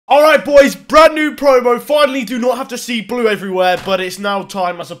Alright boys, brand new promo. Finally do not have to see blue everywhere, but it's now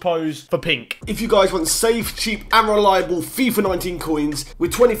time, I suppose, for pink. If you guys want safe, cheap and reliable FIFA 19 coins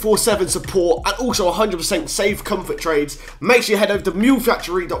with 24/7 support and also 100% safe comfort trades, make sure you head over to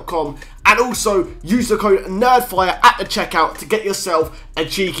mulefactory.com and also use the code NerdFire at the checkout to get yourself a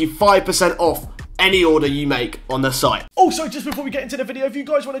cheeky 5% off any order you make on the site. Also, just before we get into the video, if you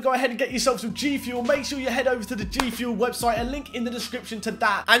guys want to go ahead and get yourself some G Fuel, make sure you head over to the G Fuel website, a link in the description to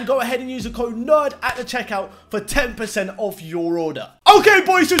that, and go ahead and use the code NERD at the checkout for 10% off your order. Okay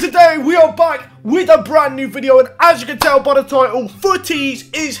boys, so today we are back with a brand new video, and as you can tell by the title,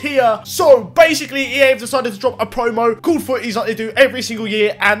 Footies is here. So basically EA have decided to drop a promo called Footies like they do every single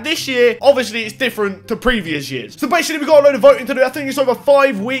year, and this year obviously it's different to previous years. So basically we've got a load of voting to do. I think it's over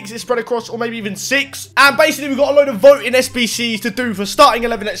 5 weeks, it's spread across, or maybe even 6, and basically we've got a load of voting SBCs to do for starting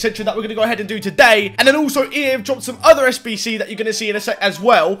 11, etc. that we're going to go ahead and do today. And then also EA have dropped some other SBC that you're going to see in a sec as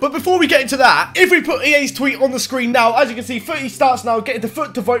well. But before we get into that, if we put EA's tweet on the screen now, as you can see, Footies starts now. Get into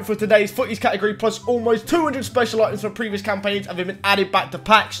FUT to vote for today's Footies category, plus almost 200 special items from previous campaigns have been added back to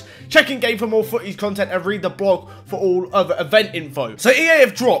packs. Check in game for more Footies content and read the blog for all other event info. So EA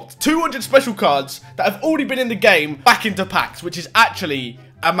have dropped 200 special cards that have already been in the game back into packs, which is actually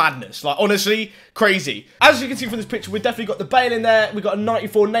a madness. Like, honestly, crazy. As you can see from this picture, we've definitely got the Bale in there. We've got a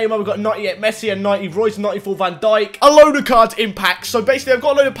 94 Neymar, we've got a 98 Messi, a 90 Royce, 94 Van Dijk. A load of cards in packs. So basically, I've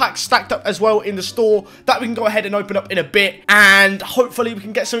got a load of packs stacked up as well in the store that we can go ahead and open up in a bit. And hopefully, we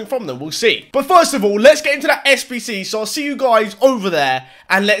can get something from them. We'll see. But first of all, let's get into that SBC. So I'll see you guys over there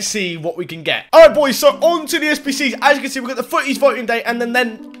and let's see what we can get. Alright, boys. So on to the SBCs. As you can see, we've got the Footies voting day, and then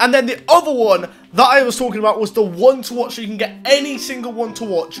the other one that I was talking about was the one to watch, so you can get any single one to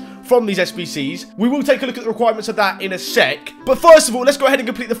watch from these SBCs. We will take a look at the requirements of that in a sec. But first of all, let's go ahead and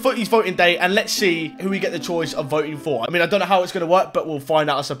complete the Footies voting day, and let's see who we get the choice of voting for. I mean, I don't know how it's going to work, but we'll find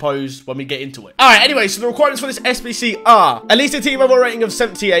out, I suppose, when we get into it. Alright, anyway, so the requirements for this SBC are at least a team overall rating of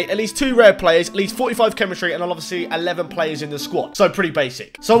 78, at least 2 rare players, at least 45 chemistry, and obviously 11 players in the squad. So pretty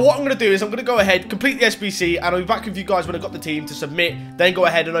basic. So what I'm going to do is I'm going to go ahead, complete the SBC, and I'll be back with you guys when I've got the team to submit, then go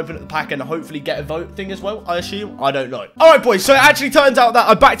ahead and open up the pack and hopefully get a vote thing as well, I assume. I don't know. Alright, boys, so it actually turns out that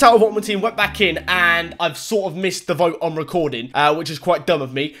I backed out of Ultimate Team, went back in, and I've sort of missed the vote on recording, which is quite dumb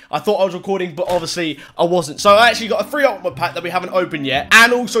of me. I thought I was recording, but obviously I wasn't. So I actually got a free Ultimate pack that we haven't opened yet,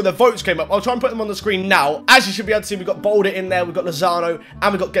 and also the votes came up. I'll try and put them on the screen now. As you should be able to see, we've got Boulder in there, we've got Lozano,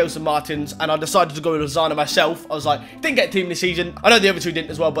 and we've got Gelson Martins, and I decided to go with Lozano myself. I was like, didn't get a team this season. I know the other two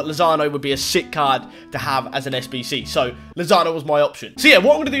didn't as well, but Lozano would be a sick card to have as an SBC. So Lozano was my option. So yeah,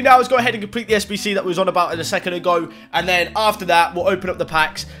 what I'm going to do now is go ahead and complete the SBC that we was on about a second ago, and then after that we'll open up the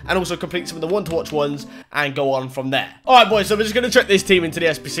packs and also complete some of the one to watch ones and go on from there. Alright boys, so we're just going to check this team into the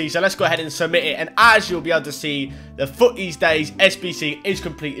SBC, so let's go ahead and submit it, and as you'll be able to see, the Footies Days SBC is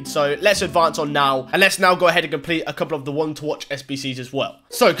completed. So let's advance on now, and let's now go ahead and complete a couple of the one to watch SBCs as well.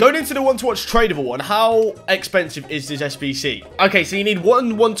 So going into the one to watch tradable one, how expensive is this SBC? Okay, so you need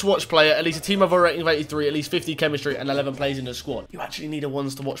one to watch player, at least a team overall rating of 83, at least 50 chemistry, and 11 players in the squad. You actually need a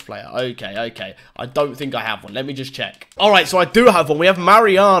ones to watch player. Okay. I don't think I have one. Let me just check. Alright, so I do have one. We have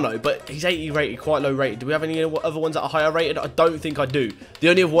Mariano, but he's 80 rated, quite low rated. Do we have any other ones that are higher rated? I don't think I do. The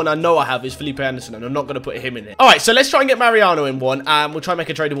only one I know I have is Felipe Anderson, and I'm not going to put him in it. Alright, so let's try and get Mariano in one, and we'll try and make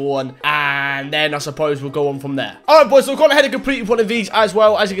a tradable one, and then I suppose we'll go on from there. Alright, boys, so we've gone ahead and completed one of these as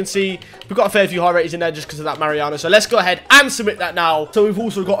well. As you can see, we've got a fair few high ratings in there just because of that Mariano. So let's go ahead and submit that now. So we've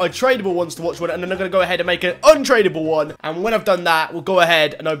also got a tradable ones to watch one, and then I'm going to go ahead and make an untradable one. And when I've done that, we'll go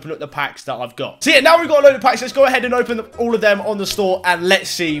ahead and open up the packs that I've got. So yeah, now we've got a load of packs. Let's go ahead and open all of them on the store, and let's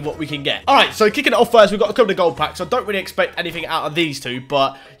see what we can get. Alright, so kicking it off first, we've got a couple of gold packs. I don't really expect anything out of these two,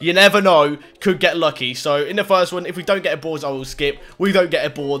 but you never know, could get lucky. So in the first one, if we don't get a boards, I will skip. We don't get a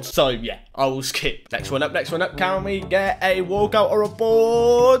boards, so yeah, I will skip. Next one up. Can we get a walkout or a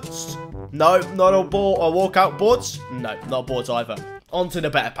boards? No, not a board or walkout boards. No, not boards either. On to the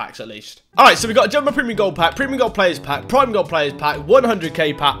better packs at least. Alright, so we got a Jumbo Premium Gold pack, Premium Gold Players pack, Prime Gold Players pack,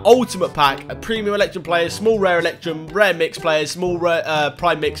 100k pack, Ultimate pack, a Premium Electrum Players, Small Rare Electrum, Rare Mix Players, Small Rare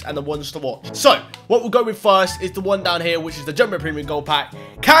Prime Mix, and the ones to watch. So, what we'll go with first is the one down here, which is the Jumbo Premium Gold pack.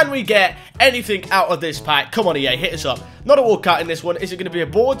 Can we get anything out of this pack? Come on, EA, hit us up. Not a walkout in this one. Is it going to be a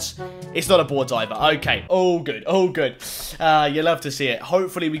boards? It's not a boards either. Okay, all good, all good. You love to see it.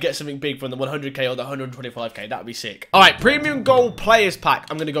 Hopefully, we get something big from the 100k or the 125k. That'd be sick. Alright, Premium Gold Players pack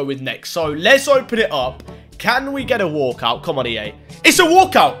I'm going to go with next. So, let's open it up. Can we get a walkout? Come on, EA. It's a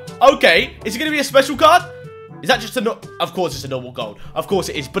walkout. Okay. Is it going to be a special card? Is that just a... Of course it's a normal gold. Of course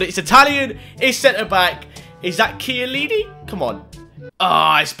it is. But it's Italian. It's centre back. Is that Chiellini? Come on.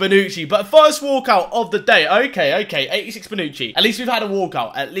 Ah, it's Bonucci, but first walkout of the day. Okay, 86 Bonucci. At least we've had a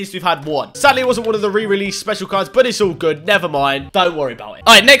walkout. At least we've had one. Sadly, it wasn't one of the re-release special cards, but it's all good. Never mind. Don't worry about it.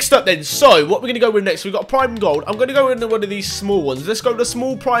 All right, next up then. So, what we're going to go with next, we've got Prime Gold. I'm going to go into one of these small ones. Let's go with the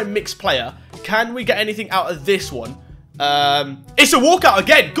small Prime Mixed Player. Can we get anything out of this one? It's a walkout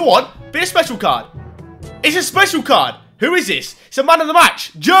again. Go on. Be a special card. It's a special card. Who is this? It's a man of the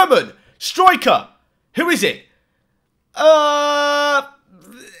match. German. Striker. Who is it?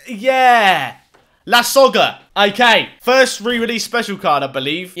 Yeah. La Soga. Okay. First re-release special card, I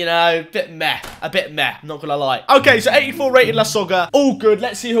believe. You know, a bit meh. I'm not gonna lie. Okay, so 84 rated La Soga. All good.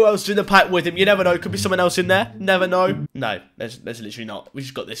 Let's see who else is in the pack with him. You never know. Could be someone else in there. Never know. No, there's literally not. We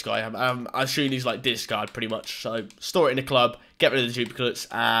just got this guy. I assume he's like discard pretty much. So, store it in the club. Get rid of the duplicates.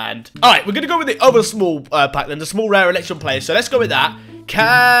 And... Alright, we're gonna go with the other small pack then. The small rare election players. So, let's go with that.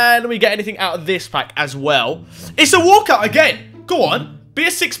 Can we get anything out of this pack as well? It's a walkout again. Go on. Be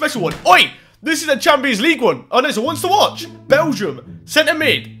a 6 special one. Oi! This is a Champions League one. Oh, no, it's a ones to watch. Belgium. Centre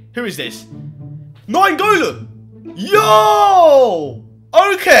mid. Who is this? 9 Golem. Yo!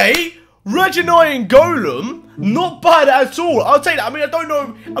 Okay. Reginai Golem. Not bad at all. I'll take that. I mean, I don't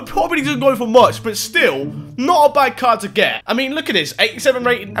know. I probably didn't go for much, but still, not a bad card to get. I mean, look at this. 87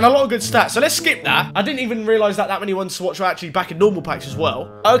 rating and a lot of good stats. So let's skip that. I didn't even realise that many ones to watch were actually back in normal packs as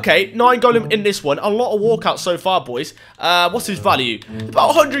well. Okay, 9 Golem in this one. A lot of walkouts so far, boys. What's his value?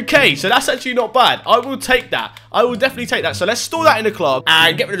 About 100k. So that's actually not bad. I will take that. I will definitely take that. So let's store that in the club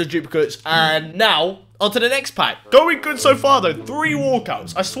and get rid of the duplicates. And now... on to the next pack. Going good so far, though. 3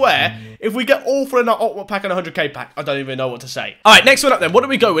 walkouts. I swear, if we get all 3 in our Ultimate pack and a 100k pack, I don't even know what to say. All right, next one up then. What do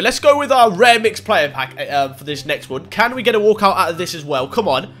we go with? Let's go with our rare mixed player pack for this next one. Can we get a walkout out of this as well? Come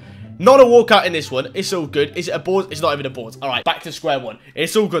on. Not a walkout in this one. It's all good. Is it a board? It's not even a board. All right, back to square one.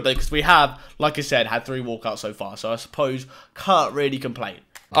 It's all good, though, because we have, like I said, had 3 walkouts so far. So I suppose can't really complain.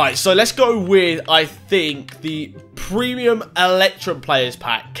 Alright, so let's go with, I think, the Premium Electrum Players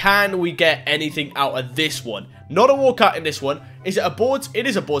Pack. Can we get anything out of this one? Not a walkout in this one. Is it a board? It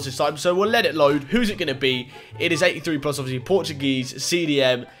is a board this time, so we'll let it load. Who's it going to be? It is 83 plus, obviously, Portuguese,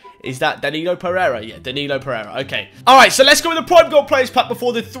 CDM. Is that Danilo Pereira? Yeah, Danilo Pereira. Okay. Alright, so let's go with the Prime Gold Players Pack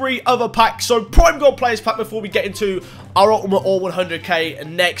before the 3 other packs. So, Prime Gold Players Pack before we get into our Ultimate All 100k.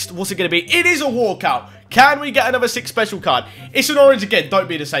 Next, what's it going to be? It is a walkout. Can we get another 6 special card? It's an orange again. Don't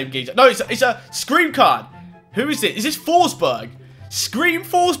be the same geezer. No, it's a Scream card. Who is it? Is this Forsberg? Scream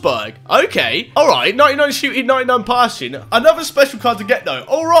Forsberg. Okay. Alright. 99 shooting, 99 passing. Another special card to get, though.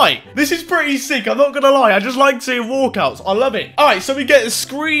 Alright. This is pretty sick. I'm not going to lie. I just like seeing walkouts. I love it. Alright, so we get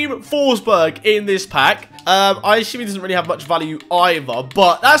Scream Forsberg in this pack. I assume he doesn't really have much value either,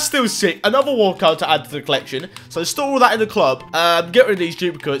 but that's still sick. Another walkout to add to the collection. So store all that in the club. Get rid of these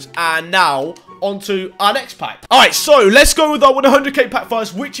duplicates. And now... onto our next pack. Alright, so let's go with our 100k pack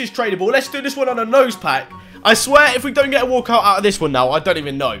first, which is tradable. Let's do this one on a nose pack. I swear, if we don't get a walkout out of this one now, I don't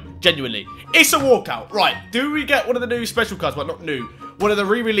even know. Genuinely. It's a walkout. Right, do we get one of the new special cards? Well, not new. One of the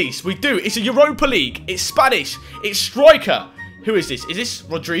re-release. We do. It's a Europa League. It's Spanish. It's Striker. Who is this? Is this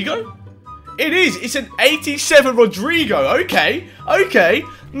Rodrigo? It is. It's an 87 Rodrigo. Okay. Okay.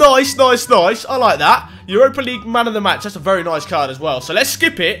 Nice, nice, nice. I like that. Europa League man of the match. That's a very nice card as well. So let's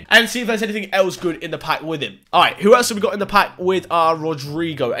skip it and see if there's anything else good in the pack with him. All right. Who else have we got in the pack with our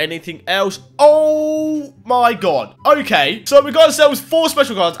Rodrigo? Anything else? Oh my God. Okay. So we got ourselves 4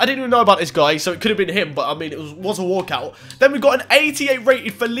 special cards. I didn't even know about this guy, so it could have been him, but I mean, it was a walkout. Then we got an 88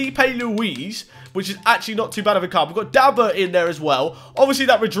 rated Felipe Luis, which is actually not too bad of a card. We've got Dabber in there as well. Obviously,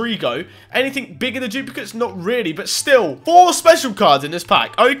 that Rodrigo. Anything big in the duplicates? Not really, but still. 4 special cards in this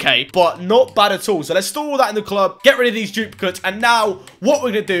pack. Okay, but not bad at all. So let's store all that in the club. Get rid of these duplicates. And now, what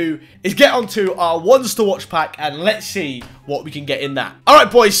we're going to do is get onto our ones to watch pack. And let's see what we can get in that.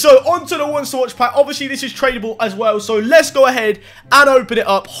 Alright, boys. So, onto the ones to watch pack. Obviously, this is tradable as well. So, let's go ahead and open it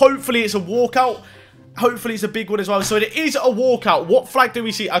up. Hopefully, it's a walkout. Hopefully, it's a big one as well. So, it is a walkout. What flag do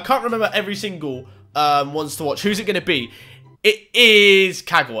we see? I can't remember every single ones to watch. Who's it going to be? It is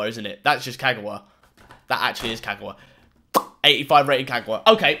Kagawa, isn't it? That's just Kagawa. That actually is Kagawa. 85 rating Kagawa.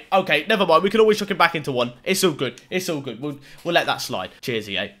 Okay, okay, never mind. We can always chuck him back into one. It's all good. It's all good. We'll let that slide. Cheers,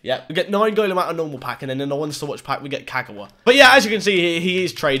 EA. Yeah, we get 9 Golem out of normal pack, and then in the ones to watch pack, we get Kagawa. But yeah, as you can see here, he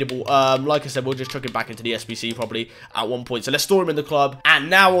is tradable. Like I said, we'll just chuck him back into the SBC probably at one point. So let's store him in the club. And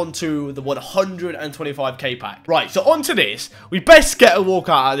now on to the 125k pack. Right, so onto this. We best get a walkout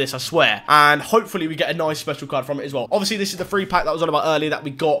out of this, I swear. And hopefully we get a nice special card from it as well. Obviously, this is the free pack that I was on about earlier that we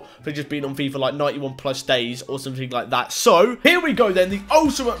got for just being on FIFA like 91 plus days or something like that. So here we go then, the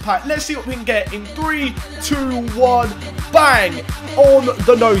ultimate pack. Let's see what we can get in 3, 2, 1, bang! On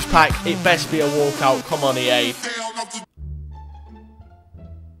the nose pack. It best be a walkout. Come on, EA.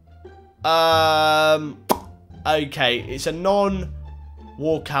 Okay, it's a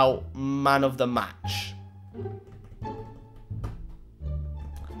non-walkout man of the match.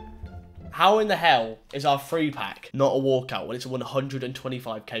 How in the hell is our free pack not a walkout when it's a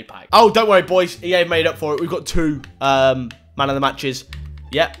 125k pack? Oh, don't worry, boys. EA made up for it. We've got 2 man of the matches.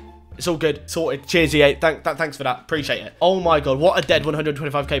 Yep. It's all good. Sorted. Cheers, EA. Thanks for that. Appreciate it. Oh my god. What a dead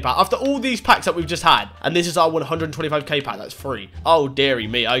 125k pack. After all these packs that we've just had, and this is our 125k pack that's free. Oh, dearie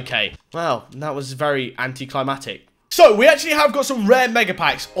me. Okay. Well, that was very anticlimactic. So, we actually have got some rare mega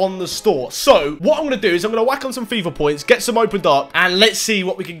packs on the store. So, what I'm going to do is I'm going to whack on some FIFA points, get some opened up, and let's see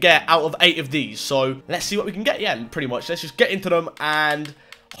what we can get out of 8 of these. So, let's see what we can get. Yeah, pretty much. Let's just get into them and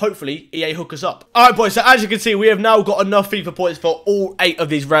hopefully EA hook us up. Alright, boys, so as you can see, we have now got enough FIFA points for all 8 of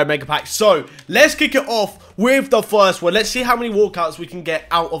these rare mega packs. So, let's kick it off with the first one. Let's see how many walkouts we can get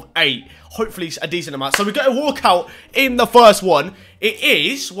out of 8. Hopefully, a decent amount. So, we got a walkout in the first one. It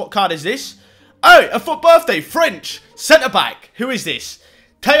is, what card is this? Oh, a FUT birthday, French, centre-back. Who is this?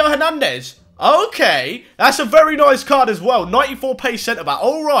 Teo Hernandez. Okay, that's a very nice card as well. 94 pace centre-back.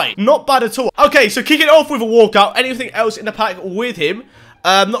 All right, not bad at all. Okay, so kicking it off with a walkout. Anything else in the pack with him?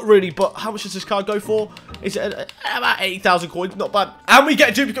 Not really, but how much does this card go for? It's about 80,000 coins, not bad. And we get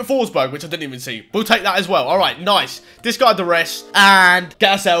a duplicate Forsberg, which I didn't even see. We'll take that as well. All right, nice. Discard the rest and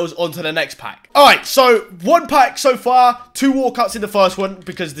get ourselves onto the next pack. All right, so 1 pack so far, 2 walkouts in the first one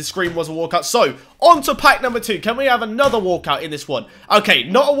because the screen was a walkout. So, on to pack number 2. Can we have another walkout in this one? Okay,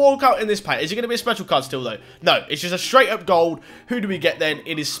 not a walkout in this pack. Is it going to be a special card still, though? No, it's just a straight-up gold. Who do we get then?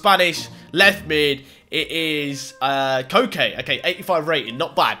 It is Spanish, left mid. It is Koke. Okay, 85 rating.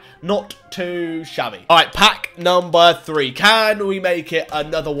 Not bad. Not too shabby. All right, pack number 3. Can we make it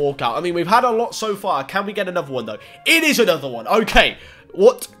another walkout? I mean, we've had a lot so far. Can we get another one, though? It is another one. Okay.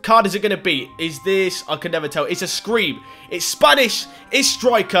 What card is it going to be? Is this? I can never tell. It's a Scream. It's Spanish. It's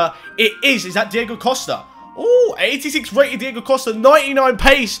striker. It is. Is that Diego Costa? Oh, 86 rated Diego Costa, 99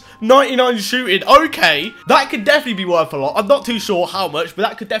 pace, 99 shooting. Okay, that could definitely be worth a lot. I'm not too sure how much, but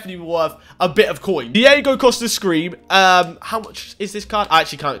that could definitely be worth a bit of coin. Diego Costa Scream. How much is this card? I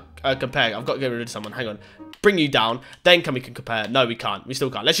actually can't compare. I've got to get rid of someone. Hang on. Bring you down. Then we can compare. No, we can't. We still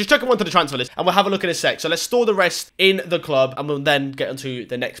can't. Let's just check them onto the transfer list, and we'll have a look in a sec. So let's store the rest in the club, and we'll then get onto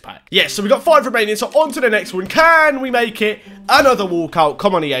the next pack. Yes, so we've got 5 remaining. So on to the next one. Can we make it another walkout?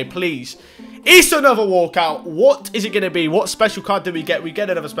 Come on, EA, please. It's another walkout. What is it going to be? What special card do we get? We get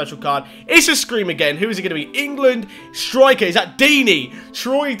another special card. It's a Scream again. Who is it going to be? England striker. Is that Deeney?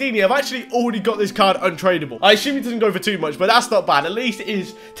 Troy Deeney. I've actually already got this card untradeable. I assume it doesn't go for too much, but that's not bad. At least it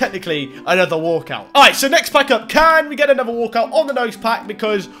is technically another walkout. All right, so next pack up. Can we get another walkout on the nose pack?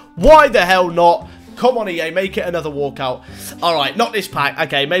 Because why the hell not? Come on, EA, make it another walkout. All right, not this pack.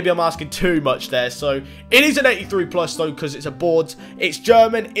 Okay, maybe I'm asking too much there. So, it is an 83 plus, though, because it's a board. It's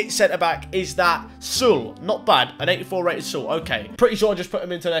German. It's centre-back. Is that Sul? Not bad. An 84 rated Sul. Okay. Pretty sure I just put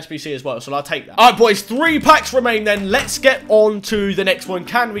him into an SBC as well, so I'll take that. All right, boys, 3 packs remain then. Let's get on to the next one.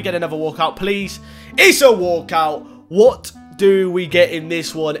 Can we get another walkout, please? It's a walkout. What do we get in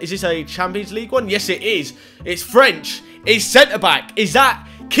this one? Is this a Champions League one? Yes, it is. It's French. It's centre-back. Is that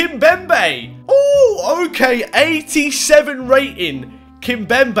Kimpembe? Oh, okay. 87 rating.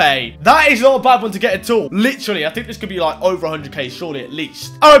 Kimpembe. That is not a bad one to get at all. Literally, I think this could be like over 100k, surely at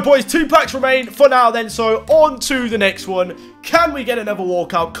least. All right, boys, 2 packs remain for now then. So on to the next one. Can we get another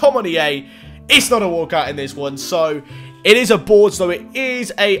walkout? Come on, EA. It's not a walkout in this one. So it is a board, so it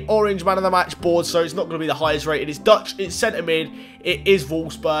is a orange man of the match board, so it's not going to be the highest rated. It's Dutch, it's centre mid, it is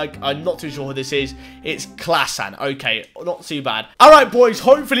Wolfsburg. I'm not too sure who this is. It's Klassen. Okay, not too bad. Alright, boys,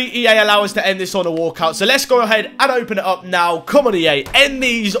 hopefully EA allow us to end this on a walkout. So let's go ahead and open it up now. Come on, EA, end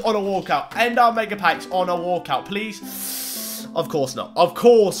these on a walkout. End our mega packs on a walkout, please. Of course not. Of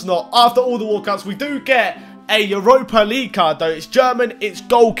course not. After all the walkouts, we do get a Europa League card, though. It's German, it's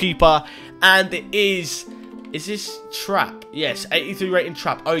goalkeeper, and it is... Is this Trap? Yes, 83 rating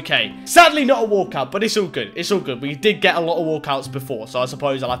Trap. Okay. Sadly, not a walkout, but it's all good. It's all good. We did get a lot of walkouts before, so I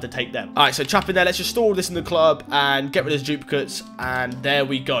suppose I'll have to take them. All right, so Trap in there. Let's just store all this in the club and get rid of the duplicates, and there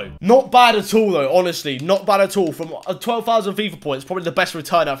we go. Not bad at all, though, honestly. Not bad at all. From 12,000 FIFA points, probably the best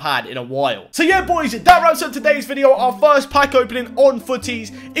return I've had in a while. So, yeah, boys, that wraps up today's video. Our first pack opening on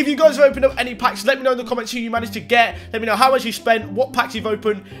Footies. If you guys have opened up any packs, let me know in the comments who you managed to get. Let me know how much you spent, what packs you've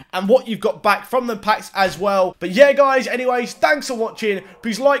opened, and what you've got back from them packs as well. But yeah, guys, anyways, thanks for watching.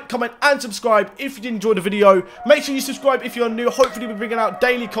 Please like, comment, and subscribe if you did enjoy the video. Make sure you subscribe if you're new. Hopefully, we're bringing out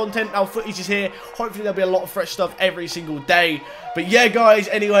daily content. Now, Footies is here. Hopefully, there'll be a lot of fresh stuff every single day. But yeah, guys,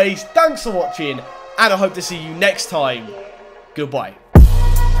 anyways, thanks for watching, and I hope to see you next time. Goodbye.